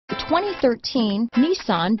2013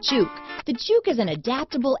 Nissan JUKE. The JUKE is an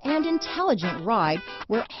adaptable and intelligent ride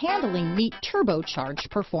where handling meets turbocharged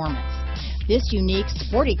performance. This unique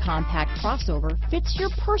sporty compact crossover fits your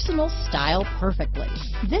personal style perfectly.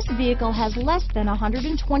 This vehicle has less than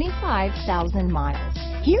 125,000 miles.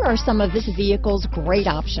 Here are some of this vehicle's great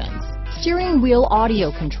options: steering wheel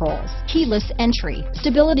audio controls, keyless entry,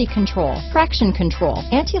 stability control, traction control,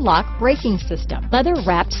 anti-lock braking system,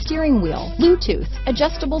 leather-wrapped steering wheel, Bluetooth,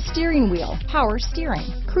 adjustable steering wheel, power steering,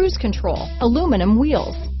 cruise control, aluminum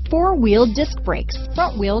wheels, four-wheel disc brakes,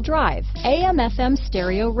 front-wheel drive, AM/FM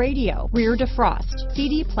stereo radio, rear defrost,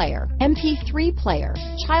 CD player, MP3 player,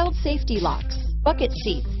 child safety locks, bucket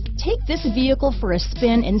seats. Take this vehicle for a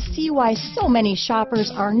spin and see why so many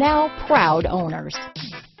shoppers are now proud owners.